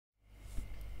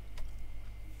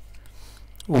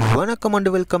வணக்கம் and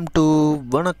welcome to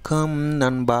வணக்கம்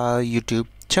நண்பா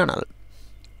யூடியூப் சேனல்.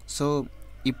 ஸோ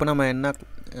இப்போ நம்ம என்ன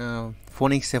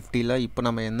ஃபோனிக் சேஃப்டியில் இப்போ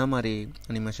நம்ம என்ன மாதிரி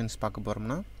அனிமேஷன்ஸ் பார்க்க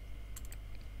போகிறோம்னா,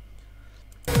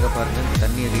 இங்கே பாருங்கள், இந்த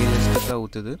தண்ணி ரியலிஸ்டிக்காக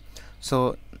ஊற்றுது. ஸோ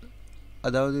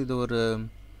அதாவது இது ஒரு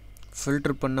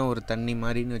ஃபில்ட்ரு பண்ண ஒரு தண்ணி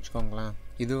மாதிரின்னு வச்சுக்கோங்களேன்.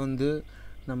 இது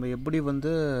நம்ம எப்படி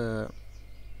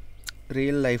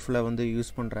ரியல் லைஃப்பில் யூஸ்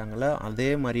பண்ணுறாங்களோ அதே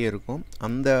மாதிரியே இருக்கும்.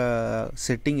 அந்த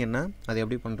செட்டிங் என்ன, அது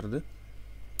எப்படி பண்ணுறது,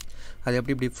 அது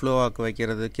எப்படி இப்படி ஃப்ளோ ஆக்க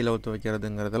வைக்கிறது, கீழே ஊற்ற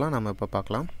வைக்கிறதுங்கிறதெல்லாம் நம்ம இப்போ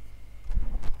பார்க்கலாம்.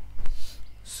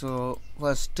 ஸோ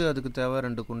ஃபஸ்ட்டு அதுக்கு தேவை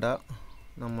 2 குண்டா.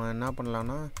 நம்ம என்ன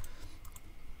பண்ணலான்னா,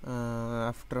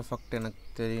 ஆஃப்டர் எஃபெக்ட் எனக்கு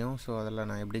தெரியும். ஸோ அதில்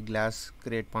நான் எப்படி கிளாஸ்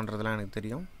க்ரியேட் பண்ணுறதுலாம் எனக்கு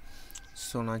தெரியும்.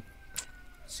 ஸோ நான்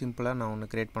சிம்பிளாக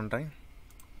ஒன்று க்ரியேட் பண்ணுறேன்.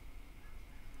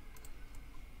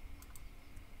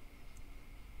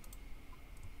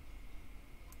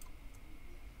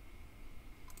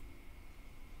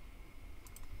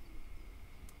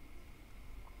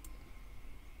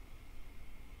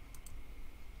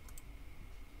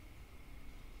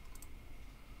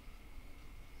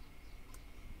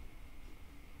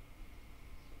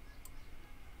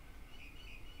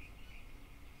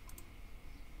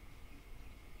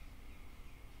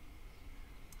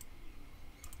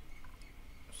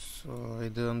 ஸோ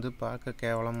இது பார்க்க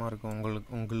கேவலமாக இருக்கும்,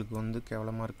 உங்களுக்கு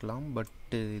கேவலமாக இருக்கலாம்.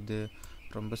 பட் இது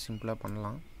ரொம்ப சிம்பிளாக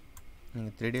பண்ணலாம்.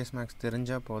 நீங்கள் 3ds Max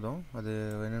தெரிஞ்சால் போதும். அது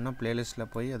வேணும்னா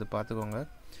ப்ளேலிஸ்ட்டில் போய் அது பார்த்துக்கோங்க.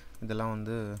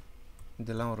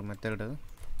 இதெல்லாம் ஒரு மெத்தடு.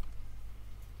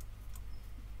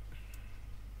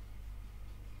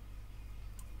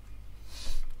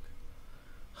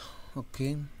 ஓகே,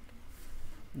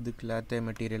 இதுக்கு லேத்தே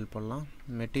மெட்டீரியல் போடலாம்.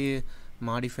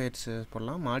 மாடிஃபயர்ஸ்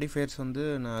போடலாம். மாடிஃபயர்ஸ்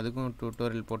நான் அதுக்கும்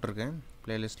டியூட்டோரியல் போட்டிருக்கேன்,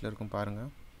 ப்ளேலிஸ்ட்டில் இருக்கும்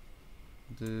பாருங்கள்.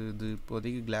 இது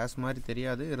இப்போதைக்கு கிளாஸ் மாதிரி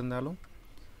தெரியாது, இருந்தாலும்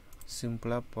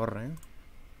சிம்பிளாக போடுறேன்.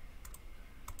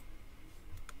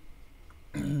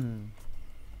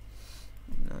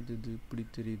 இது இப்படி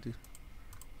தெரியுது.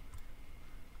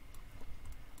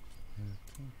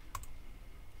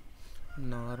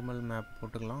 நார்மல் மேப்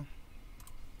போட்டுக்கலாம்.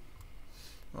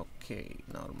 ஓகே,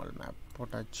 நார்மல் மேப்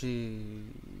போட்டாச்சு.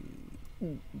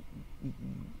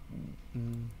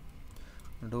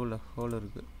 நடுவில் ஹோல்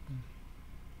இருக்குது.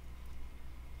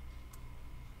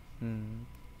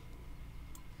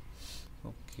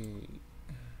 ஓகே,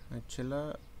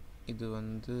 ஆக்சுவலாக இது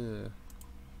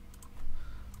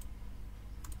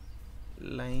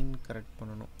லைன் கரெக்ட்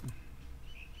பண்ணணும்.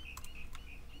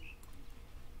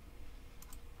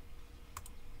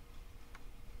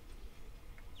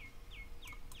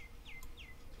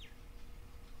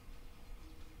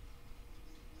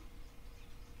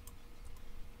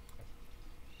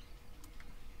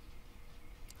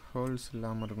 ஹோல்ஸ்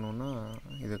இல்லாமல் இருக்கணும்னா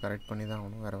இதை கரெக்ட் பண்ணி தான்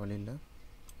ஆகணும், வேறு வழி இல்லை.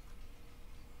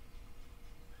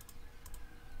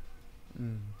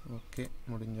 ஓகே,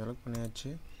 முடிஞ்ச அளவுக்கு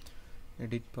பண்ணியாச்சு.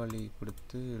 எடிட் பாலி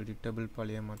கொடுத்து எடிட்டபிள்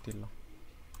பாலியாக மாற்றிடலாம்.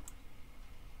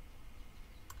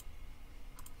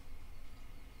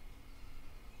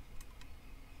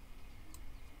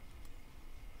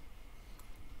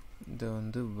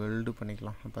 இதை வெல்டு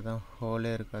பண்ணிக்கலாம், அப்போ தான்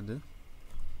ஹோலே இருக்காது.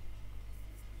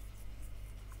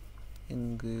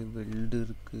 எங்கே வெல்டு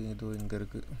இருக்குது, ஏதோ இங்கே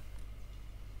இருக்குது.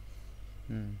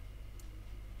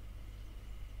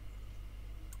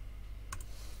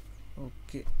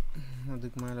 ஓகே,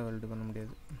 அதுக்கு மேலே வெல்டு பண்ண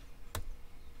முடியாது.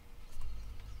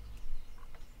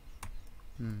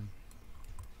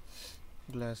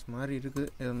 கிளாஸ் மாதிரி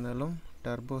இருக்குது, இருந்தாலும்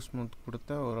டர்போ ஸ்மூத்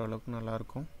கொடுத்தா ஓரளவுக்கு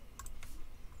நல்லாயிருக்கும்.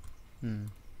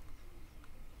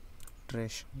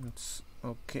 ட்ரேஷன்ஸ்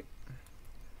ஓகே.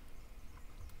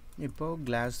 இப்போது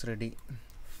கிளாஸ் ரெடி.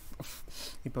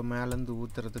 இப்போ மேலேருந்து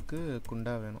ஊற்றுறதுக்கு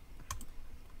குண்டா வேணும்.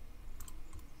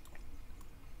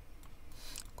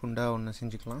 குண்டா ஒன்று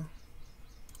செஞ்சுக்கலாம்.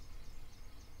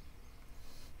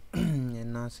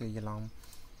 என்ன செய்யலாம்?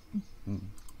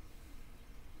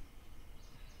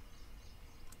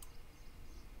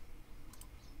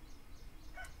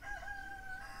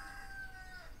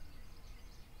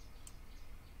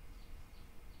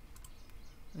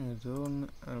 ஏதோ ஒன்று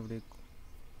அப்படி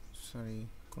சரி,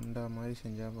 குண்டா மாதிரி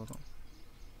செஞ்சால் போதும்.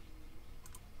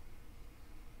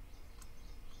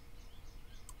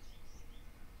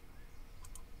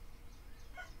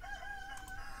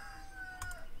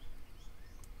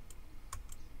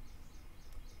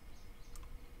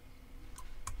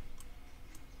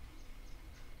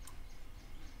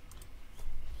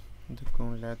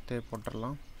 இதுக்கும் லேத்தே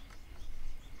போட்டுடலாம்.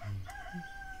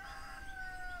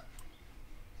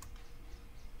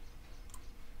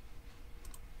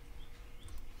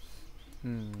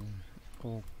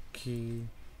 ஓகே,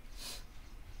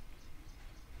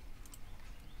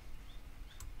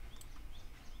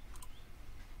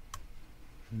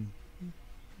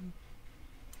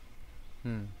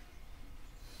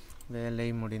 வேலை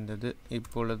முடிந்தது.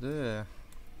 இப்பொழுது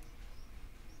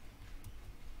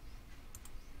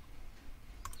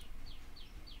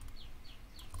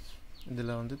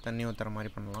இதில் வந்து தண்ணி ஊற்றுற மாதிரி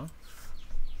பண்ணலாம்.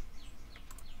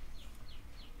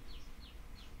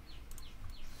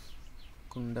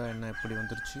 குண்டா என்ன எப்படி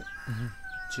வந்துருச்சு?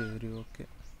 சரி, ஓகே.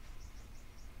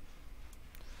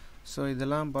 ஸோ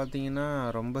இதெல்லாம் பார்த்தீங்கன்னா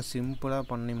ரொம்ப சிம்பிளாக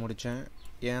பண்ணி முடித்தேன்.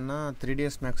 ஏன்னா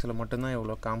 3ds Maxல் மட்டும்தான்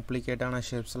இவ்வளோ காம்ப்ளிகேட்டான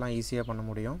ஷேப்ஸ்லாம் ஈஸியாக பண்ண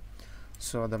முடியும்.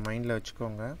 ஸோ அதை மைண்டில்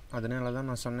வச்சுக்கோங்க. அதனால தான்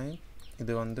நான் சொன்னேன்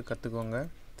இது வந்து கற்றுக்கோங்க.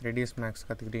 3ds Max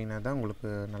கற்றுக்கிட்டிங்கன்னா தான் உங்களுக்கு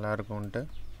நல்லாயிருக்கும்ன்ட்டு.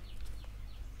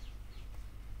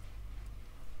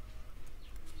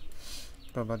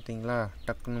 இப்போ பார்த்தீங்களா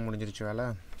டக்குன்னு முடிஞ்சிருச்சு வேலை.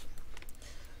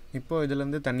 இப்போது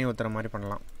இதுலேருந்து தண்ணி ஊற்றுற மாதிரி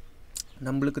பண்ணலாம்.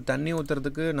 நம்மளுக்கு தண்ணி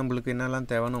ஊற்றுறதுக்கு நம்மளுக்கு என்னெல்லாம்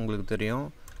தேவைன்னு உங்களுக்கு தெரியும்.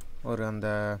 ஒரு அந்த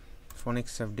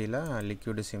ஃபோனிக்ஸ் எஃப்டியில்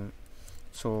லிக்யூடு சிம்.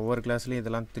 ஸோ ஒவ்வொரு கிளாஸ்லேயும்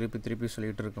இதெல்லாம் திருப்பி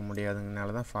சொல்லிகிட்டு இருக்க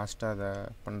முடியாதுங்கனால தான் ஃபாஸ்ட்டாக அதை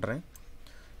பண்ணுறேன்.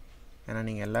 ஏன்னா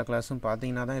நீங்கள் எல்லா கிளாஸும்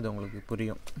பார்த்தீங்கன்னா தான் இது உங்களுக்கு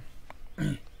புரியும்.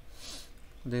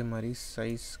 அதே மாதிரி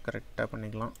சைஸ் கரெக்டாக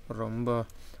பண்ணிக்கலாம்.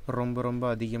 ரொம்ப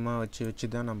அதிகமாக வச்சு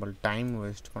தான் நம்ம டைம்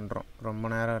வேஸ்ட் பண்ணுறோம். ரொம்ப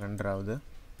நேரம் ரெண்டர் ஆகுது.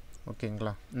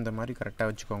 ஓகேங்களா? இந்த மாதிரி கரெக்டாக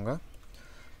வச்சுக்கோங்க.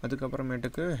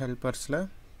 அதுக்கப்புறமேட்டுக்கு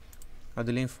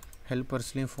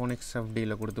ஹெல்ப்பர்ஸ்லேயும் ஃபோனிக்ஸ்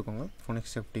எஃப்டியில் கொடுத்துக்கோங்க.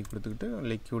 ஃபோனிக்ஸ் எஃப்டி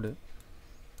கொடுத்துக்கிட்டு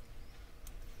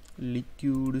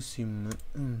லிக்யூடு சிம்மு.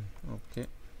 ஓகே,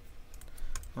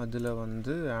 அதில்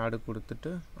வந்து ஆடு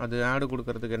கொடுத்துட்டு, அது ஆடு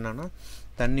கொடுக்கறதுக்கு என்னென்னா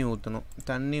தண்ணி ஊற்றணும்.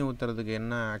 தண்ணி ஊற்றுறதுக்கு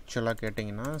என்ன ஆக்சுவலாக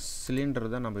கேட்டிங்கன்னா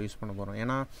சிலிண்டர் தான் நம்ம யூஸ் பண்ண போகிறோம்.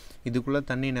 ஏன்னா இதுக்குள்ளே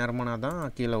தண்ணி நிரம்பினா தான்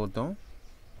கீழே ஊற்றும்.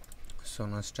 ஸோ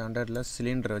நான் ஸ்டாண்டர்டில்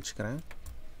சிலிண்டர் வச்சுக்கிறேன்.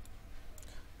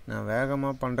 நான்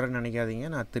வேகமாக பண்ணுறேன்னு நினைக்காதீங்க.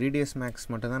 நான் 3ds Max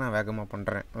மட்டும்தான் நான் வேகமாக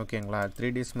பண்ணுறேன். ஓகேங்களா?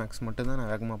 3ds Max மட்டும்தான்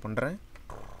நான் வேகமாக பண்ணுறேன்.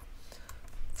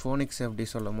 ஃபோனிக்ஸ் எஃப்டி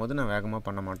சொல்லும் போது நான் வேகமாக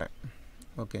பண்ண மாட்டேன்.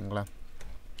 ஓகேங்களா?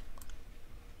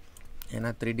 ஏன்னா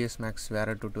 3ds Max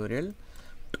வேறு டுட்டோரியல்,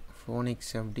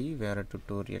 ஃபோனிக்ஸ் எஃப்டி வேறு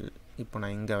டுட்டோரியல். இப்போ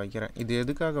நான் இங்கே வைக்கிறேன். இது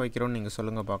எதுக்காக வைக்கிறோன்னு நீங்கள்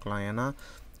சொல்லுங்கள் பார்க்கலாம். ஏன்னா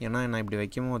நான் இப்படி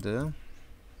வைக்கும் போது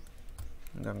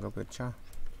அங்கே போயிடுச்சா,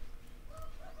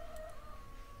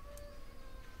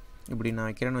 இப்படி நான்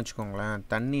வைக்கிறேன்னு வச்சுக்கோங்களேன்.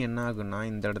 தண்ணி என்ன ஆகுன்னா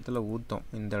இந்த இடத்துல ஊற்றும்.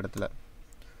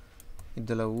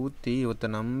 இதில் ஊற்றி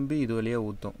நம்பி இது வழியாக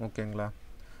ஊற்றும். ஓகேங்களா?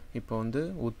 இப்போ வந்து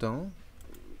ஊற்றும்.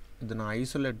 இது நான்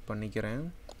ஐசோலேட் பண்ணிக்கிறேன்.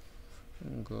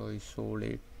 இங்கே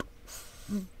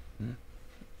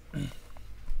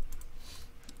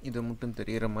இதை மட்டும்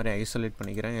தெரிகிற மாதிரி ஐசோலேட்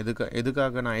பண்ணிக்கிறேன்.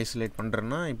 எதுக்காக நான் ஐசோலேட்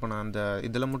பண்ணுறேன்னா, இப்போ நான் அந்த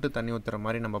இதில் மட்டும் தண்ணி ஊற்றுற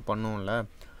மாதிரி நம்ம பண்ணுவோம்ல,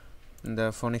 இந்த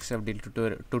ஃபோனிக்ஸ் எஃப்டி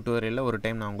டுட்டோரியலில் ஒரு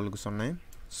டைம் நான் உங்களுக்கு சொன்னேன்.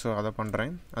 ஸோ அதை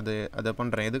பண்ணுறேன்.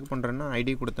 எதுக்கு பண்ணுறேன்னா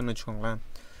ஐடி கொடுத்தேன்னு வச்சுக்கோங்களேன்.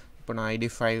 இப்போ நான் ஐடி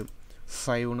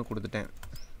 5 கொடுத்துட்டேன்.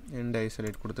 எண்ட்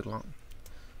ஐசோலேட் கொடுத்துக்கலாம்.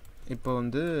 இப்போ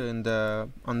வந்து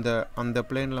அந்த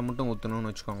பிளேனில் மட்டும் ஊற்றணும்னு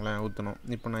வச்சுக்கோங்களேன்.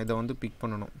 இப்போ நான் இதை வந்து பிக்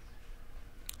பண்ணணும்.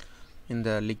 இந்த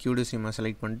லிக்யூடு சிம்மை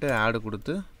செலக்ட் பண்ணிட்டு ஆடு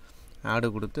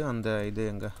கொடுத்து அந்த இது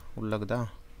எங்கே உள்ளகுதா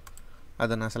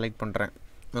அதை நான் செலக்ட் பண்ணுறேன்.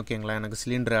 ஓகேங்களா? எனக்கு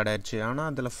சிலிண்டர் ஆட் ஆயிடுச்சு. ஆனால்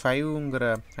அதில் 5ங்கிற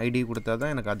ஐடி கொடுத்தா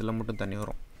தான் எனக்கு அதில் மட்டும் தண்ணி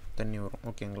வரும்.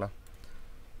 ஓகேங்களா?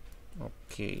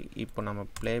 ஓகே, இப்போ நம்ம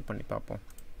ப்ளே பண்ணி பார்ப்போம்.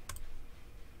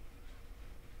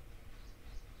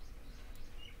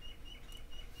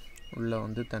 உள்ளே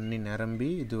வந்து தண்ணி நிரம்பி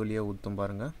இது வழியாக ஊற்றும்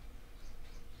பாருங்கள்.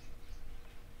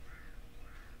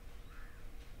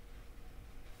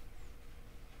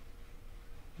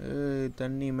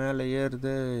 தண்ணி மேலே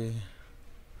ஏறுது.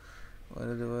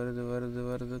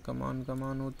 வருது.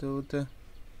 கமான் ஊற்று.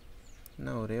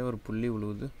 என்ன ஒரே ஒரு புள்ளி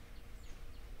விழுவுது.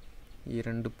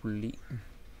 2 புள்ளி.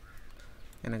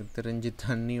 எனக்கு தெரிஞ்சு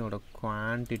தண்ணியோட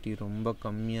குவான்டிட்டி ரொம்ப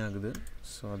கம்மியாகுது.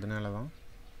 ஸோ அதனால தான்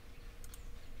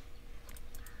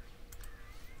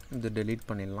இது டெலீட்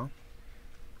பண்ணிடலாம்.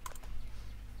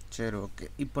 சரி, ஓகே.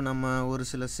 இப்போ நம்ம ஒரு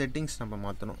சில செட்டிங்ஸ் நம்ம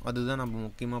மாற்றணும். அதுதான் நம்ம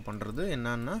முக்கியமாக பண்ணுறது.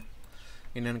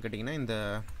 என்னன்னு கேட்டிங்கன்னா,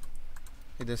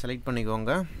 இதை செலக்ட்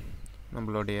பண்ணிக்கோங்க.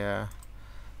 நம்மளுடைய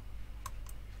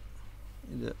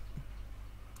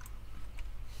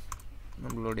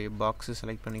பாக்ஸை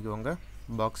செலக்ட் பண்ணிக்கோங்க.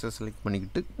 பாக்ஸை செலக்ட்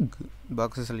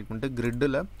பண்ணிட்டு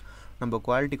கிரிட்டில் நம்ம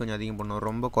குவாலிட்டி கொஞ்சம் அதிகம் பண்ணணும்.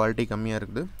 ரொம்ப குவாலிட்டி கம்மியாக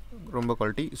இருக்குது.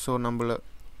 ஸோ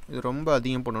இது ரொம்ப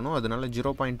அதிகம் பண்ணணும். அதனால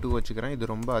 0.2 வச்சுக்கிறேன். இது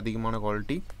ரொம்ப அதிகமான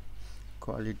குவாலிட்டி.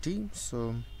 ஸோ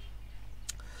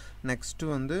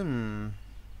நெக்ஸ்ட்டு வந்து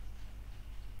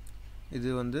இது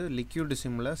வந்து லிக்யூடு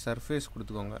சிம்மில் சர்ஃபேஸ்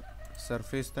கொடுத்துக்கோங்க.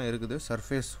 சர்ஃபேஸ் தான் இருக்குது.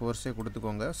 சர்ஃபேஸ் ஃபோர்ஸே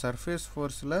கொடுத்துக்கோங்க. சர்ஃபேஸ்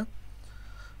ஃபோர்ஸில்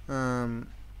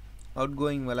அவுட்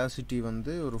கோயிங் வெலாசிட்டி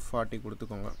வந்து ஒரு 40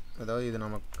 கொடுத்துக்கோங்க. அதாவது இது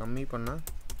நம்ம கம்மி பண்ணால்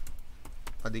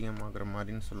அதிகமாகிற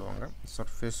மாதிரின்னு சொல்லுவாங்க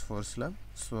சர்ஃபேஸ் ஃபோர்ஸில்.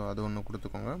 ஸோ அது ஒன்று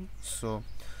கொடுத்துக்கோங்க. ஸோ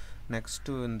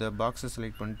நெக்ஸ்ட்டு இந்த பாக்ஸை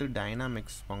செலக்ட் பண்ணிட்டு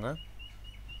டைனாமிக்ஸ் போங்க.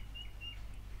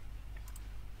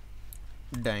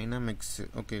 டைனாமிக்ஸ்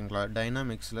ஓகேங்களா.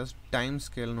 டைனாமிக்ஸில் டைம்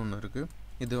ஸ்கேல்னு ஒன்று இருக்குது.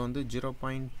 இது வந்து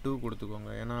 0.2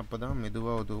 கொடுத்துக்கோங்க, ஏன்னா அப்போ தான்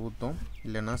மெதுவாக அது ஊற்றும்,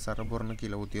 இல்லைன்னா சரபுரன்னு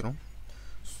கீழே ஊற்றிடும்.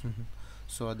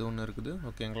 ஸோ அது ஒன்று இருக்குது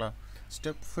ஓகேங்களா.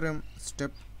 ஸ்டெப்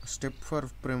ஃபார்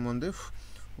ஃப்ரேம் வந்து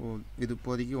இது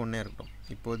இப்போதைக்கு ஒன்றே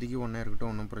இருக்கட்டும்,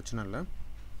 ஒன்றும் பிரச்சனை இல்லை.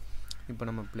 இப்போ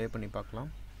நம்ம ப்ளே பண்ணி பார்க்கலாம்.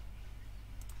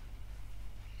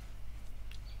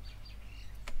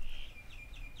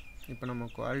 இப்போ நம்ம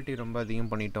குவாலிட்டி ரொம்ப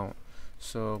அதிகம் பண்ணிட்டோம்.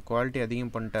 ஸோ குவாலிட்டி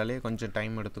அதிகம் பண்ணிட்டாலே கொஞ்சம்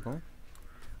டைம் எடுத்துக்கும்.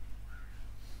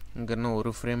 இங்கே இன்னும் ஒரு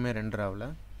ஃப்ரேமே ரெண்டர் ஆகல.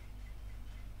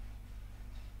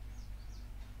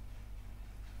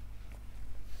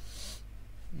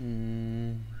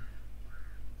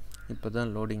 இப்போ தான்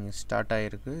லோடிங் ஸ்டார்ட்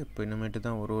ஆகிருக்கு. இப்போ இனிமேட்டு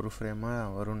தான் ஒரு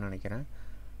ஃப்ரேமாக வரும்னு நினைக்கிறேன்.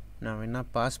 நான்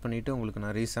வேணால் பாஸ் பண்ணிவிட்டு உங்களுக்கு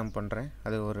நான் ரீசாம் பண்ணுறேன்.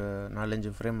 அது ஒரு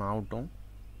 4-5 ஃப்ரேம் ஆகட்டும்.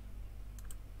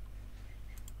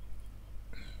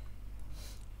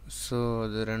 ஸோ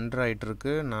அது ரெண்டர்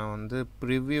ஆகிட்டுருக்கு. நான் வந்து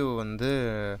ப்ரிவ்யூ வந்து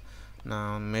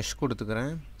நான் மெஷ்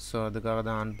கொடுத்துக்கிறேன். ஸோ அதுக்காக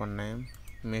தான் ஆன் பண்ணேன்.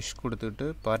 மெஷ் கொடுத்துட்டு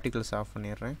பார்ட்டிகிள்ஸ் ஆஃப்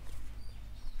பண்ணிடுறேன்.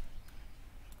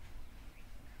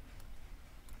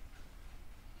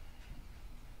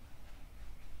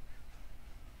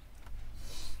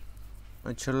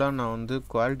 ஆக்சுவலாக நான் வந்து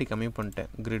குவாலிட்டி கம்மி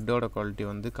பண்ணிட்டேன். கிரிட்டோட குவாலிட்டி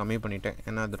வந்து கம்மி பண்ணிட்டேன்,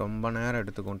 ஏன்னா அது ரொம்ப நேரம்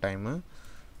எடுத்துக்கும் டைமு.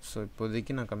 ஸோ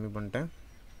இப்போதைக்கு நான் கம்மி பண்ணிட்டேன்.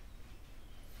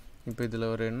 இப்போ இதில்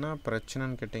ஒரு என்ன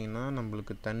பிரச்சனைன்னு கேட்டிங்கன்னா,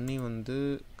 நம்மளுக்கு தண்ணி வந்து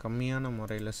கம்மியான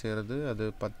முறையில் சேருது. அது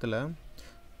பத்தில்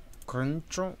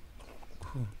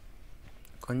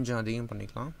கொஞ்சம் அதிகம்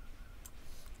பண்ணிக்கலாம்.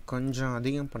 கொஞ்சம்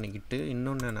அதிகம் பண்ணிக்கிட்டு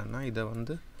இன்னொன்று என்னென்னா, இதை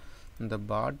வந்து இந்த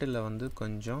பாட்டிலில் வந்து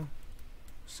கொஞ்சம்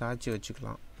சாய்ச்சி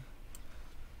வச்சுக்கலாம்.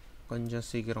 கொஞ்சம்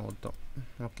சீக்கிரம் ஊற்றும்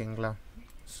ஓகேங்களா.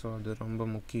 ஸோ அது ரொம்ப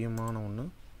முக்கியமான ஒன்று.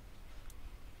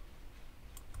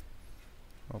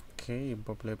 ஓகே,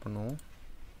 இப்போ ப்ளே பண்ணுவோம்.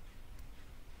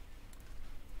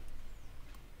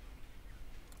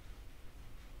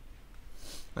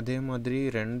 அதே மாதிரி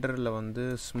ரெண்டரில் வந்து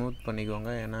ஸ்மூத்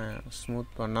பண்ணிக்கோங்க, ஏன்னா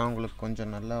ஸ்மூத் பண்ணால் உங்களுக்கு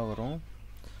கொஞ்சம் நல்லா வரும்.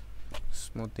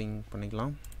 ஸ்மூத்திங்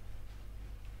பண்ணிக்கலாம்.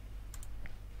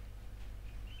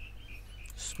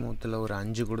 ஸ்மூத்தில் ஒரு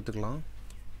 5 கொடுத்துக்கலாம்.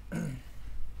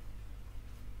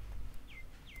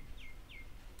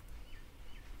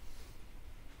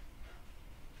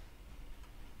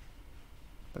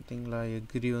 பார்த்தீங்களா,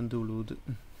 எகிரி வந்து விழுவுது.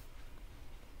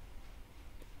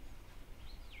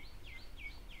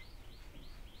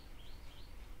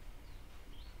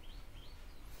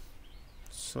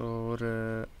 ஸோ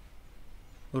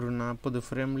ஒரு 40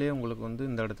 ஃப்ரேம்லேயே உங்களுக்கு வந்து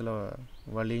இந்த இடத்துல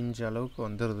வலிஞ்ச அளவுக்கு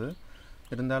வந்துடுது.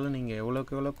 இருந்தாலும் நீங்கள்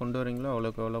எவ்வளோக்கு எவ்வளோ கொண்டு வரீங்களோ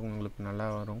அவ்வளோக்கு எவ்வளோ உங்களுக்கு நல்லா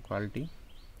வரும் குவாலிட்டி.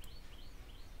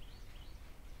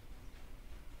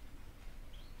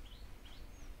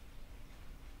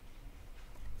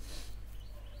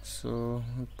 ஸோ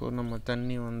இப்போது நம்ம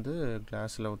தண்ணி வந்து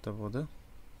கிளாஸில் ஊற்ற போகுது.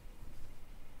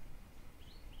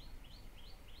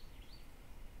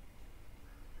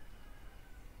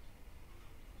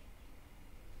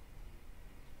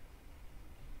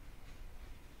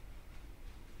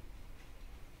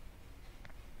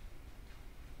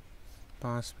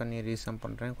 பாஸ் பண்ணி ரீசம்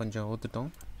பண்ணுறேன். கொஞ்சம் ஊற்றிட்டோம்.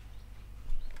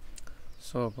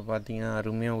 ஸோ இப்போ பார்த்தீங்கன்னா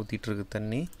அருமையாக ஊற்றிட்டுருக்கு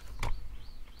தண்ணி.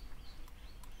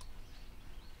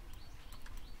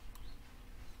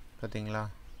 பார்த்தீங்களா.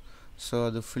 ஸோ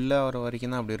அது ஃபில் ஆகிற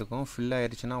வரைக்கும் தான் அப்படி இருக்கும். ஃபில்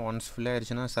ஆயிடுச்சுன்னா, ஒன்ஸ் ஃபில்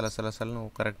ஆயிடுச்சுன்னா சலன்னு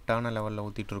கரெக்டான லெவலில்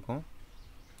ஊற்றிட்டுருக்கோம்.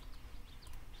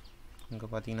 இங்கே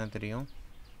பார்த்தீங்கன்னா தெரியும்.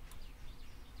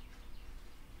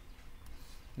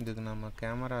 இதுக்கு நம்ம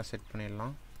கேமரா செட்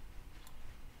பண்ணிடலாம்.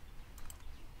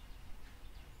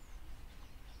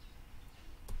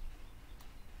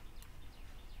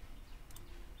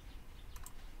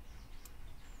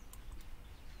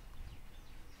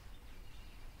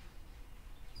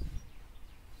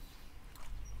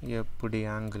 எப்படி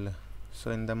ஆங்கிள். ஸோ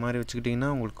இந்த மாதிரி வச்சுக்கிட்டிங்கன்னா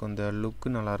உங்களுக்கு அந்த லுக்கு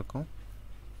நல்லாயிருக்கும்,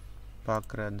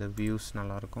 பார்க்குற அந்த வியூஸ்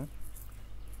நல்லாயிருக்கும்.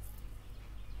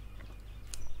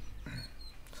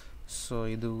 ஸோ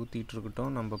இது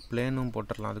ஊற்றிட்டுருக்கட்டும். நம்ம பிளேனும்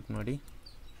போட்டுடலாம் அதுக்கு முன்னாடி.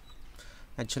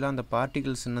 ஆக்சுவலாக அந்த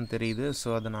பார்ட்டிகிள்ஸ் இன்னும் தெரியுது. ஸோ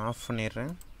அதை நான் ஆஃப்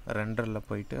பண்ணிடுறேன். ரெண்டரில்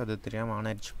போயிட்டு அது தெரியாமல் ஆன்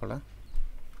ஆயிடுச்சு போல்.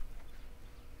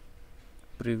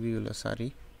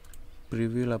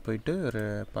 ப்ரிவியூவில் போயிட்டு ஒரு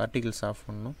பார்ட்டிகிள்ஸ் ஆஃப்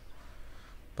பண்ணணும்.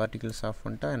 பார்ட்டிகிள்ஸ் ஆஃப்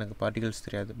பண்ணிட்டா எனக்கு பார்ட்டிகிள்ஸ்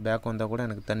தெரியாது. பேக் வந்தால் கூட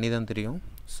எனக்கு தண்ணி தான் தெரியும்.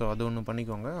 ஸோ அது ஒன்று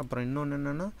பண்ணிக்கோங்க. அப்புறம் இன்னொன்று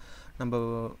என்னென்னா, நம்ம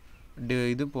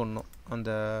இது போடணும்,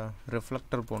 அந்த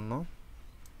ரிஃப்ளெக்டர் போடணும்.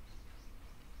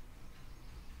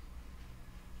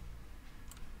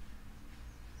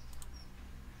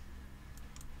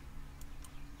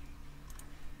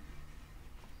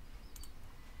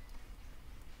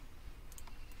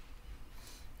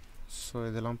 ஸோ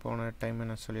இதெல்லாம் போன டைம்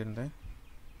நான் சொல்லியிருந்தேன்.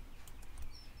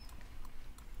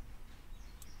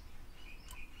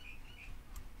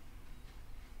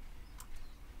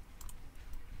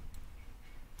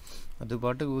 அது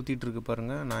பாட்டுக்கு ஊற்றிட்டுருக்கு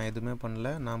பாருங்கள். நான் எதுவுமே பண்ணல,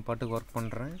 நான் பாட்டுக்கு ஒர்க்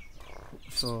பண்ணுறேன்.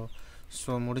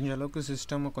 ஸோ முடிஞ்ச அளவுக்கு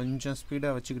சிஸ்டமை கொஞ்சம்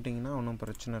ஸ்பீடாக வச்சுக்கிட்டிங்கன்னா ஒன்றும்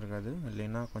பிரச்சனை இருக்காது,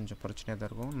 இல்லைன்னா கொஞ்சம் பிரச்சனையாக தான்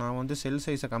இருக்கும். நான் வந்து செல்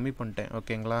சைஸை கம்மி பண்ணிட்டேன்.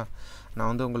 ஓகேங்களா, நான்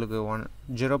வந்து உங்களுக்கு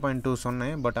 0.2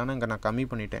 சொன்னேன், பட் ஆனால் இங்கே நான் கம்மி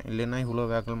பண்ணிட்டேன். இல்லைன்னா இவ்வளோ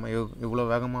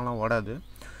வேகமாகலாம் ஓடாது,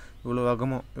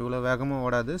 இவ்வளோ வேகமாக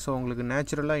ஓடாது. ஸோ உங்களுக்கு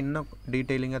நேச்சுரலாக இன்னும்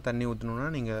டீட்டெயிலிங்காக தண்ணி ஊற்றணுன்னா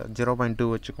நீங்கள் 0.2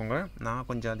 வச்சுக்கோங்க. நான்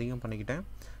கொஞ்சம் அதிகம் பண்ணிக்கிட்டேன்,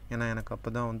 ஏன்னா எனக்கு அப்போ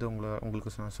தான் வந்து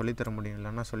உங்களுக்கு சொல்லித்தர முடியும்,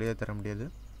 இல்லைன்னா சொல்லியே தர முடியாது.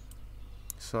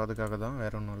 ஸோ அதுக்காக தான்,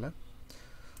 வேறு ஒன்றும் இல்லை.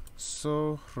 ஸோ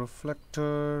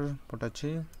ரிஃப்ளெக்டர் போட்டாச்சு.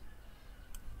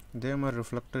 இதே மாதிரி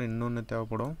ரிஃப்ளெக்டர் இன்னொன்று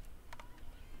தேவைப்படும்.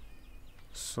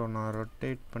 ஸோ நான்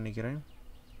ரொட்டேட் பண்ணிக்கிறேன்.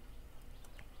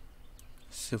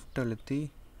 ஷிஃப்ட் அழுத்தி,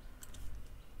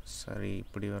 சரி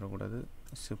இப்படி வரக்கூடாது,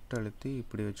 ஷிஃப்ட் அழுத்தி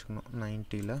இப்படி வச்சுக்கணும்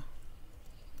 90ல்.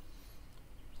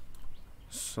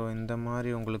 ஸோ இந்த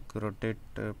மாதிரி உங்களுக்கு ரொட்டேட்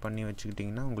பண்ணி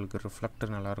வச்சுக்கிட்டிங்கன்னா உங்களுக்கு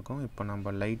ரிஃப்ளெக்டர் நல்லாயிருக்கும். இப்போ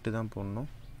நம்ம லைட்டு தான் போடணும்.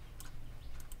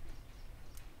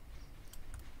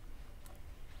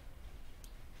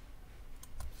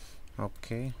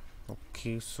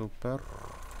 Okay super.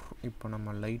 இப்போ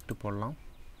நம்ம லைட்டு போடலாம்.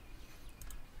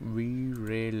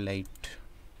 V-ray light.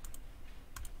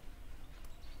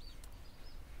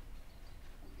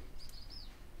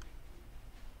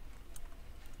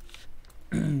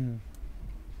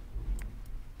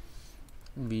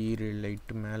 V-ray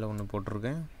லைட்டு மேலே ஒன்று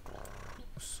போட்டிருக்கேன்.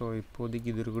 ஸோ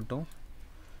இப்போதைக்கு இது இருக்கட்டும்.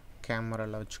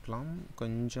 கேமராவில் வச்சுக்கலாம்,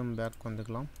 கொஞ்சம் பேக்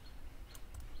வந்துக்கலாம்.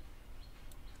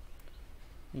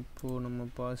 இப்போது நம்ம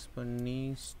பாஸ் பண்ணி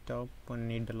ஸ்டாப்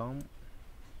பண்ணிடலாம்.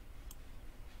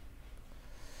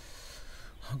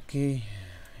 ஓகே,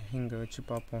 இங்கே வச்சு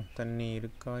பார்ப்போம் தண்ணி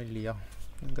இருக்கா இல்லையா.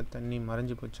 இங்கே தண்ணி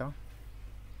மறைஞ்சு போச்சா?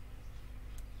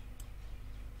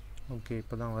 ஓகே,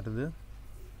 இப்போ தான் வருது.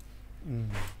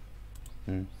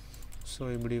 ஸோ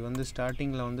இப்படி வந்து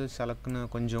ஸ்டார்டிங்கில் வந்து சலக்குன்னு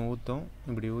கொஞ்சம் ஊற்றும்,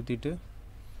 இப்படி ஊற்றிட்டு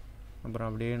அப்புறம்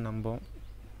அப்படியே நம்போம்.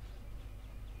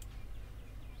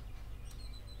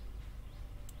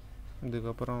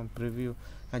 இதுக்கப்புறம் ப்ரிவ்யூ.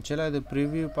 ஆக்சுவலாக இது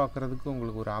ப்ரிவ்யூ பார்க்குறதுக்கு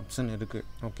உங்களுக்கு ஒரு ஆப்ஷன் இருக்குது.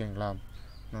 ஓகேங்களா,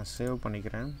 நான் சேவ்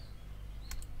பண்ணிக்கிறேன்.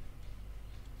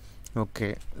 ஓகே,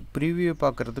 ப்ரிவ்யூ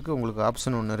பார்க்குறதுக்கு உங்களுக்கு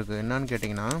ஆப்ஷன் ஒன்று இருக்குது. என்னான்னு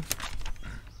கேட்டிங்கன்னா,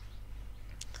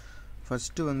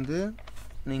 ஃபஸ்ட்டு வந்து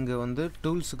நீங்கள் வந்து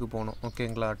டூல்ஸுக்கு போகணும்.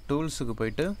 ஓகேங்களா, டூல்ஸுக்கு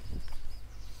போயிட்டு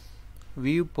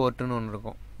வியூ போர்ட்டுன்னு ஒன்று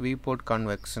இருக்கும். வியூபோர்ட்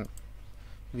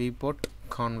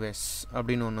கான்வெஸ்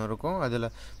அப்படின்னு ஒன்று இருக்கும். அதில்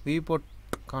வியூபோர்ட்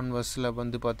கான்வெஸில்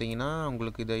வந்து பார்த்தீங்கன்னா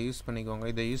உங்களுக்கு இதை யூஸ் பண்ணிக்கோங்க.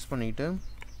 இதை யூஸ் பண்ணிவிட்டு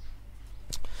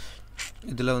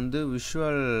இதில் வந்து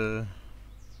விஷுவல்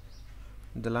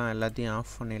இதெல்லாம் எல்லாத்தையும்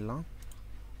ஆஃப் பண்ணிடலாம்.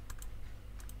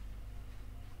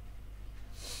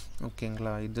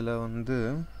 ஓகேங்களா, இதில் வந்து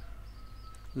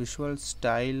விஷுவல்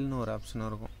ஸ்டைல்னு ஒரு ஆப்ஷன்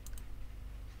இருக்கும்.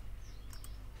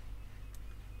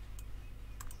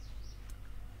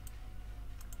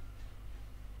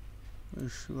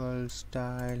 Visual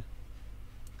style.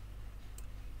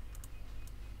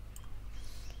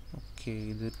 ஓகே,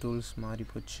 இது டூல்ஸ் மாறி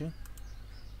போச்சு.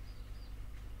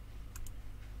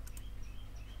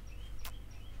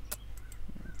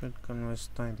 கன்வெர்ஸ்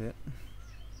தான் இது.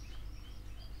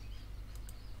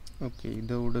 ஓகே,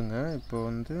 இதை விடுங்க. இப்போ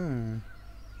வந்து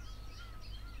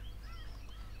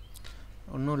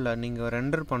ஒன்றும் இல்லை, நீங்கள்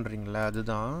ரெண்டர் பண்ணுறீங்களா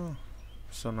அதுதான்.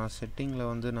 ஸோ நான்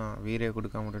செட்டிங்கில் வந்து நான் V-ray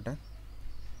கொடுக்காம விட்டுட்டேன்.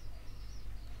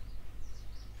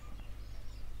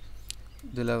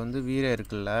 இதில் வந்து V-ray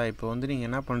இருக்குல்ல, இப்போ வந்து நீங்கள்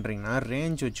என்ன பண்ணுறீங்கன்னா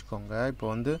ரேஞ்ச் வச்சுக்கோங்க. இப்போ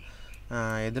வந்து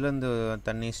எதுலேருந்து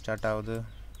தண்ணி ஸ்டார்ட் ஆகுது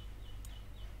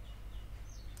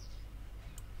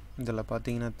இதில்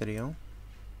பார்த்தீங்கன்னா தெரியும்.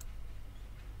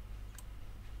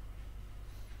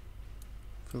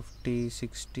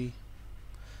 50,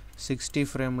 60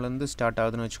 ஃப்ரேம்லேருந்து ஸ்டார்ட்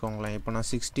ஆகுதுன்னு வச்சுக்கோங்களேன். இப்போ நான்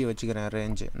 60 வச்சுக்கிறேன்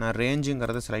ரேஞ்சு. நான்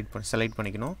ரேஞ்சுங்கிறத செலக்ட்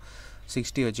பண்ணிக்கணும்.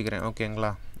 60 வச்சுக்கிறேன்.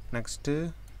 ஓகேங்களா, நெக்ஸ்ட்டு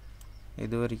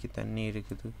இது வரைக்கும் தண்ணி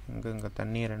இருக்குது. இங்கே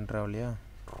தண்ணி ரெண்டரை இல்லையா.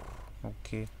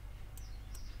 ஓகே,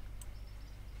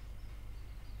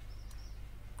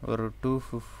 ஒரு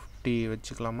 250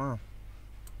 வச்சுக்கலாமா?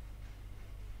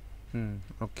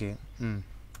 ஓகே,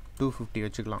 250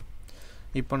 வச்சுக்கலாம்.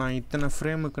 இப்போ நான் இத்தனை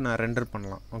ஃப்ரேமுக்கு நான் ரெண்டர்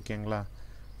பண்ணலாம். ஓகேங்களா,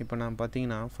 இப்போ நான்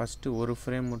பார்த்தீங்கன்னா ஃபஸ்ட்டு ஒரு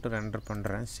ஃப்ரேம் மட்டும் ரெண்டர்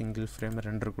பண்ணுறேன். சிங்கிள் ஃப்ரேம்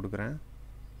ரெண்டர் கொடுக்குறேன்.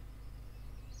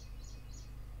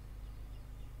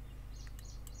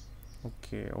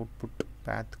 ஓகே, அவுட்புட்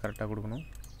பேத் கரெக்டாக கொடுக்கணும்.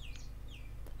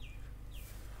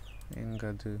 எங்கே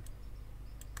அது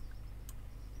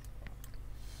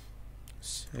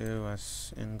சேவ் அஸ்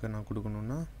எங்கே நான்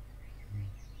கொடுக்கணுன்னா,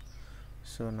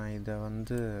 ஸோ நான் இதை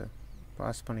வந்து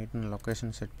பாஸ் பண்ணிவிட்டு நான்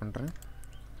லொக்கேஷன் செட் பண்ணுறேன்.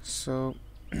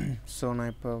 ஸோ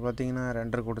நான் இப்போ பார்த்தீங்கன்னா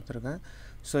ரெண்டர் கொடுத்துருக்கேன்.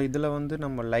 ஸோ இதில் வந்து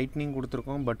நம்ம லைட்னிங்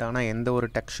கொடுத்துருக்கோம், பட் ஆனால் எந்த ஒரு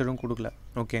டெக்ஸ்சரும் கொடுக்கல.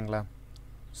 ஓகேங்களா,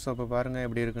 ஸோ இப்போ பாருங்கள்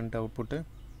எப்படி இருக்குன்ட்டு அவுட்புட்டு.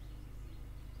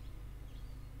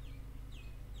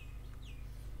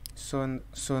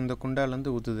 ஸோ இந்த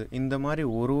குண்டாலேருந்து ஊற்றுது. இந்த மாதிரி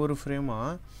ஒரு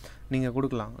ஃப்ரேமாக நீங்கள்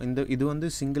கொடுக்கலாம். இது வந்து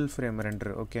சிங்கிள் ஃப்ரேம்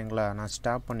ரெண்டர். ஓகேங்களா, நான்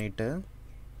ஸ்டாப் பண்ணிவிட்டு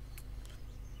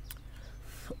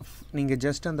நீங்கள்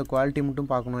ஜஸ்ட் அந்த குவாலிட்டி மட்டும்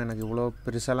பார்க்கணும். எனக்கு இவ்வளோ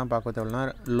பெருசாலாம் பார்க்க தேவைன்னா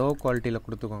லோ குவாலிட்டியில்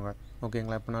கொடுத்துக்கோங்க.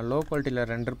 ஓகேங்களா, இப்போ நான் லோ குவாலிட்டியில்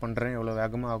ரெண்டர் பண்ணுறேன். எவ்வளோ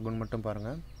வேகமாக ஆகுன்னு மட்டும்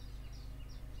பாருங்கள்.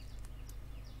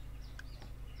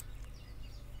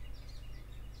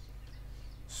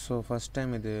 ஸோ ஃபஸ்ட்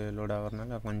டைம் இது லோட்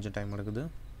ஆகிறதுனால கொஞ்சம் டைம் எடுக்குது.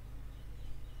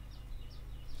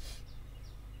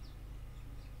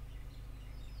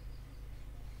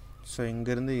 ஸோ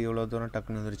இங்கேருந்து இவ்வளோ தூரம்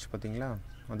டக்குன்னு வந்துருச்சு பார்த்தீங்களா?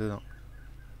 அதுதான்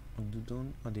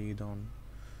அதேதான்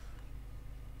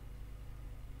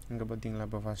இங்கே பார்த்தீங்களா?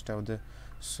 இப்போ ஃபஸ்ட்டாவது.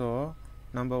 ஸோ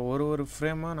நம்ம ஒரு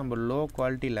ஃப்ரேமாக நம்ம லோ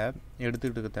குவாலிட்டியில்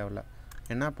எடுத்துக்கிட்டு தேவையில்ல.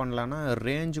 என்ன பண்ணலான்னா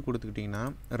ரேஞ்சு கொடுத்துக்கிட்டிங்கன்னா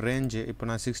ரேஞ்சு இப்போ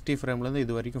நான் 60 ஃப்ரேம்லேருந்து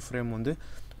இது வரைக்கும் ஃப்ரேம் வந்து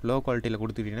லோ குவாலிட்டியில்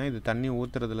கொடுத்துக்கிட்டிங்கன்னா இது தண்ணி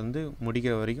ஊற்றுறதுலேருந்து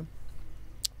முடிக்கிற வரைக்கும்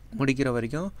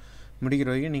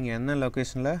நீங்கள் என்ன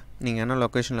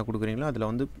லொக்கேஷனில் கொடுக்குறீங்களோ அதில்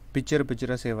வந்து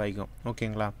பிக்சராக சேவ் ஆகிக்கும்.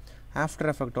 ஓகேங்களா, ஆஃப்டர்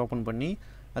எஃபெக்ட் ஓப்பன் பண்ணி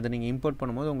அதை நீங்கள் இம்போர்ட்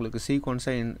பண்ணும்போது உங்களுக்கு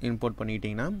சீக்வன்ஸாக இம்போர்ட்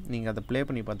பண்ணிக்கிட்டிங்கன்னா நீங்கள் அதை ப்ளே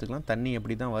பண்ணி பார்த்துக்கலாம். தண்ணி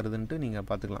எப்படி தான் வருதுன்ட்டு நீங்கள்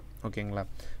பார்த்துக்கலாம். ஓகேங்களா,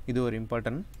 இது ஒரு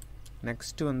இம்பார்ட்டன்ட்.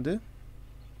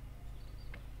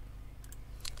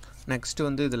 நெக்ஸ்ட்டு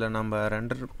வந்து இதில் நம்ம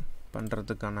ரெண்டர்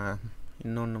பண்ணுறதுக்கான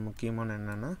இன்னொரு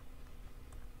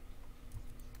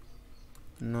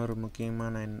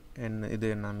முக்கியமான இது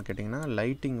என்னன்னு கேட்டிங்கன்னா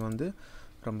லைட்டிங் வந்து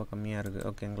ரொம்ப கம்மியாக இருக்குது.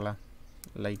 ஓகேங்களா,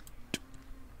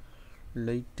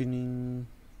 லைட்டினிங்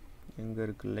எங்கே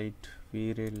இருக்குது?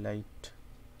 வீரே லைட்.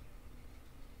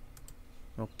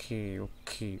 ஓகே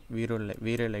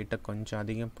வீரே லைட்டை கொஞ்சம்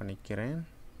அதிகம் பண்ணிக்கிறேன்.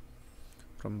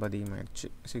 ரொம்ப அதிகமாகிடுச்சு.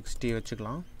 60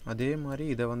 வச்சுக்கலாம். அதே மாதிரி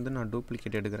இதை வந்து நான்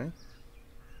டூப்ளிகேட் எடுக்கிறேன்.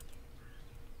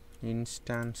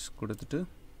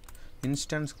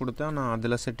 இன்ஸ்டான்ஸ் கொடுத்தா நான்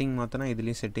அதில் செட்டிங் மாற்றினா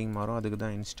இதுலேயும் செட்டிங் மாறும். அதுக்கு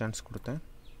தான் இன்ஸ்டான்ஸ் கொடுத்தேன்.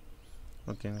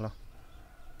 ஓகேங்களா,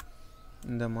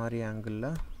 இந்த மாதிரி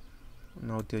ஆங்கிளில்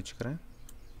நவுத்தி வச்சுக்கிறேன்.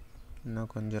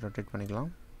 இன்னும் கொஞ்சம் ரொட்டேட்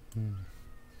பண்ணிக்கலாம்.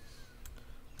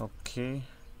 ஓகே,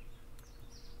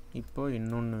 இப்போ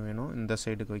இன்னொன்று வேணும் இந்த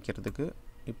சைடுக்கு வைக்கிறதுக்கு.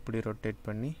 இப்படி ரொட்டேட்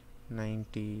பண்ணி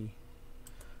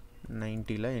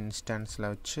 90ல்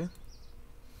இன்ஸ்டான்ஸில் வச்சு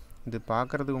இது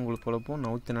பார்க்குறதுக்கு உங்களுக்கு குழப்பம்.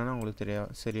 நவுத்தினா உங்களுக்கு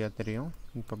சரியாக தெரியும்.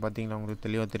 இப்போ பார்த்தீங்களா, உங்களுக்கு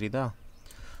தெளிவாக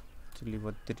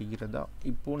தெரிகிறதா?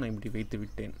 இப்போது நான் இப்படி வைத்து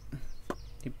விட்டேன்.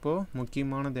 இப்போது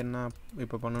முக்கியமானது என்ன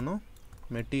இப்போ பண்ணணும்?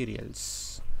 மெட்டீரியல்ஸ்.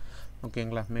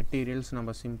 ஓகேங்களா, மெட்டீரியல்ஸ்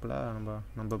நம்ம சிம்பிளாக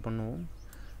நம்ம பண்ணுவோம்.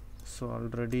 ஸோ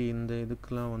ஆல்ரெடி இந்த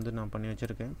இதுக்கெலாம் வந்து நான் பண்ணி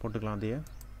வச்சுருக்கேன், போட்டுக்கலாம் அதையே.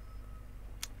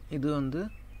 இது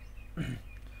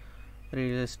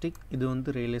வந்து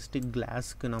ரியலிஸ்டிக்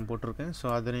கிளாஸ்க்கு நான் போட்டிருக்கேன். ஸோ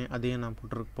அதையே நான்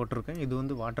போட்டிருக்கேன். இது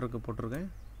வந்து வாட்டருக்கு போட்டிருக்கேன்.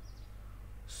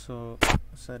 ஸோ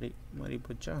சரி, மாதிரி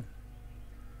போச்சா?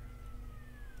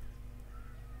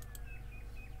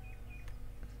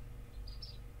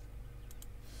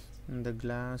 இந்த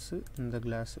கிளாஸ்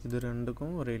இது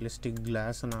ரெண்டுக்கும் ரியலிஸ்டிக்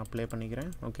கிளாஸை நான் அப்ளை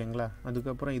பண்ணிக்கிறேன். ஓகேங்களா,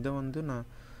 அதுக்கப்புறம் இதை வந்து நான்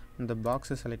இந்த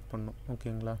பாக்ஸை செலக்ட் பண்ணணும்.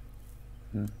 ஓகேங்களா,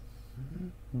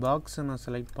 பாக்ஸை நான்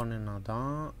செலக்ட் பண்ணேன்னா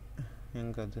தான்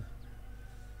எங்கே அது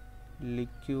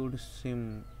லிக்யூட்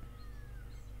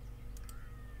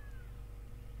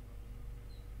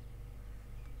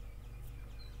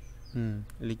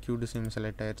சிம்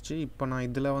செலக்ட் ஆயிடுச்சு. இப்போ நான்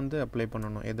இதில் வந்து அப்ளை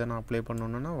பண்ணணும். எதை நான் அப்ளை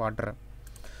பண்ணணுன்னா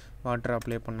வாட்டர்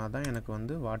அப்ளை பண்ணால் தான் எனக்கு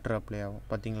வந்து வாட்டர் அப்ளை ஆகும்.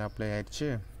 பார்த்தீங்களா, அப்ளை ஆயிடுச்சு.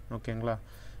 ஓகேங்களா,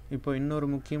 இப்போ இன்னொரு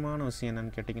முக்கியமான விஷயம்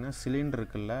என்னென்னு கேட்டிங்கன்னா சிலிண்டர்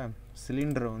இருக்குல்ல,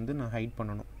 சிலிண்டரை வந்து நான் ஹைட்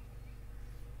பண்ணணும்.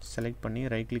 செலக்ட் பண்ணி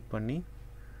ரைட் கிளிக் பண்ணி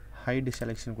ஹைடு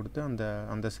செலெக்ஷன் கொடுத்து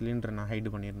அந்த சிலிண்டரை நான் ஹைடு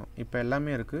பண்ணிடணும். இப்போ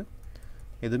எல்லாமே இருக்குது,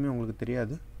 எதுவுமே உங்களுக்கு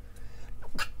தெரியாது.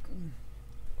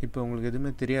 இப்போ உங்களுக்கு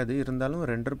எதுவுமே தெரியாது, இருந்தாலும்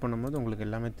ரெண்டர் பண்ணும்போது உங்களுக்கு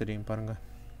எல்லாமே தெரியும். பாருங்கள்,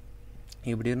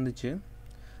 இப்படி இருந்துச்சு.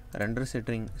 ரெண்டர்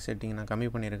செட்டிங் நான் கம்மி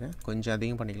பண்ணியிருக்கேன், கொஞ்சம்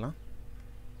அதிகம் பண்ணிக்கலாம்.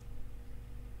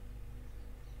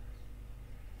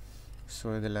 ஸோ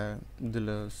இதில்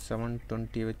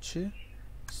 720 வச்சு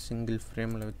சிங்கிள்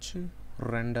ஃப்ரேமில் வச்சு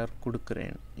ரெண்டர்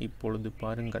கொடுக்குறேன். இப்பொழுது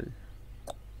பாருங்கள்,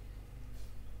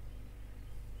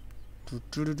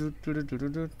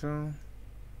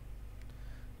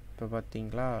 இப்போ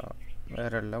பார்த்தீங்களா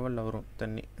வேறு லெவலில் வரும்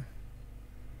தண்ணி.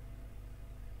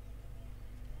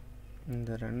 இந்த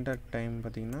ரெண்டர் டைம்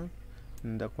பார்த்திங்கன்னா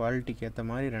இந்த குவாலிட்டிக்கு ஏற்ற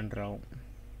மாதிரி ரெண்டர் ஆகும்.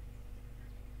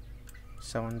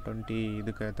 720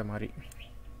 இதுக்கு ஏற்ற மாதிரி.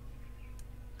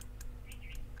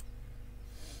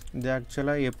 இது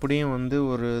ஆக்சுவலாக எப்படியும் வந்து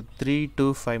ஒரு 3 to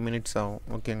 5 minutes ஆகும்.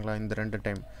 ஓகேங்களா, இந்த ரெண்டு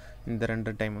டைம் இந்த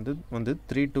ரெண்டர் டைம் வந்து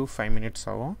 3 to 5 minutes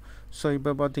ஆகும். ஸோ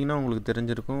இப்போ பார்த்தீங்கன்னா உங்களுக்கு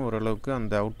தெரிஞ்சிருக்கும் ஓரளவுக்கு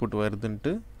அந்த அவுட்புட்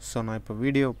வருதுன்ட்டு. ஸோ நான் இப்போ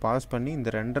வீடியோ பாஸ் பண்ணி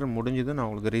இந்த ரெண்டர் முடிஞ்சது நான்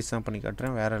உங்களுக்கு ரீசாம் பண்ணி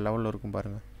காட்டுறேன். வேறு லெவலில் இருக்கும்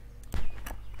பாருங்கள்.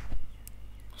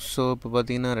 ஸோ இப்போ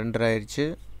பார்த்தீங்கன்னா ரெண்டர் ஆயிடுச்சு.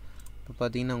 இப்போ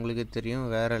பார்த்தீங்கன்னா உங்களுக்கு தெரியும்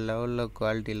வேறு லெவலில்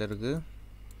குவாலிட்டியில் இருக்குது.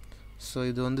 ஸோ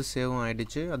இது வந்து சேவும்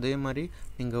ஆகிடுச்சு. அதே மாதிரி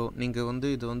நீங்கள் வந்து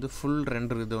இது வந்து ஃபுல்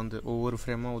ரெண்டர் இது வந்து ஒவ்வொரு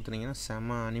ஃப்ரேமாக ஊற்றுனீங்கன்னா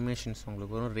செம்ம அனிமேஷன்ஸ்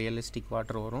உங்களுக்கு வரும், ரியலிஸ்டிக்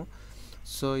வாட்டர் வரும்.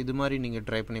 ஸோ இது மாதிரி நீங்கள்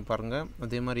ட்ரை பண்ணி பாருங்கள்.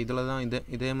 அதே மாதிரி இதில் தான்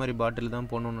இதே மாதிரி பாட்டில் தான்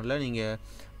போடணுன்னு இல்லை,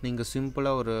 நீங்கள்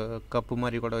சிம்பிளாக ஒரு கப்பு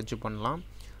மாதிரி கூட வச்சு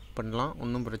பண்ணலாம்,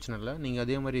 ஒன்றும் பிரச்சனை இல்லை. நீங்கள்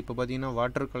அதே மாதிரி இப்போ பார்த்தீங்கன்னா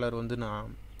வாட்டர் கலர் வந்து நான்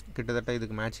கிட்டத்தட்ட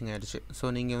இதுக்கு மேட்சிங் ஆகிடுச்சு. ஸோ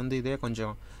நீங்கள் வந்து இதே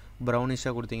கொஞ்சம்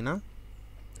ப்ரௌனிஷாக கொடுத்தீங்கன்னா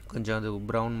கொஞ்சம் அது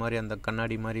ப்ரௌன் மாதிரி அந்த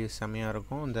கண்ணாடி மாதிரி செமையாக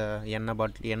இருக்கும். இந்த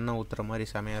எண்ணெய் ஊற்றுற மாதிரி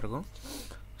செமையாக இருக்கும்.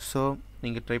 ஸோ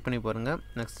நீங்கள் ட்ரை பண்ணி பாருங்கள்.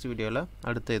 நெக்ஸ்ட் வீடியோவில்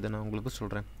அடுத்த இதை நான் உங்களுக்கு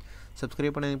சொல்கிறேன்.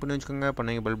 சப்ஸ்கிரைப் பண்ணி வச்சுக்கோங்க,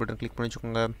 பெல் பட்டன் கிளிக் பண்ணி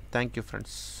வச்சுக்கோங்க. Thank you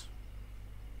friends.